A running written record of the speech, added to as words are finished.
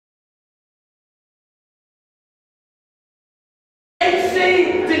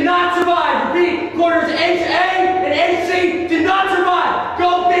HC did not survive. Repeat, quarters HA and HC did not survive.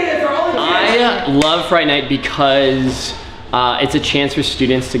 Go B is our only chance. I love Fright Night because it's a chance for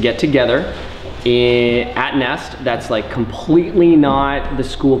students to get together at NEST. That's like completely not the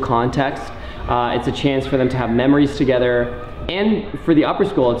school context. It's a chance for them to have memories together, and for the upper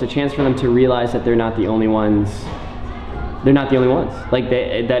school, it's a chance for them to realize that they're not the only ones. They're not the only ones. Like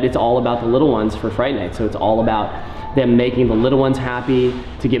that it's all about the little ones for Fright Night. So it's all about them making the little ones happy,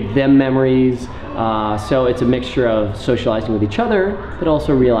 to give them memories. So it's a mixture of socializing with each other, but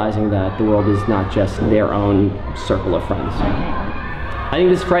also realizing that the world is not just their own circle of friends. I think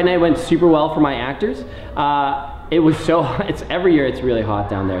this Fright Night went super well for my actors. It was every year it's really hot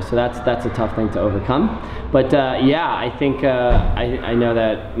down there, so that's a tough thing to overcome. But yeah, I think I know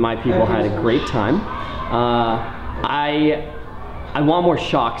that my people had a great time. I want more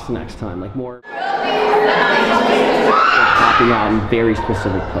shocks next time, like more popping out in very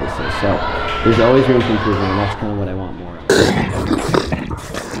specific places. So there's always room for improvement, and that's kind of what I want more of.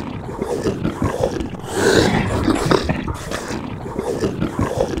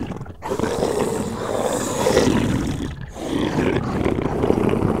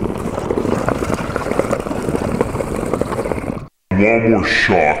 Want more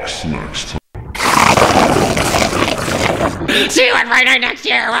shocks next time. See you at Fright Night next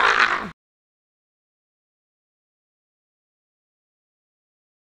year!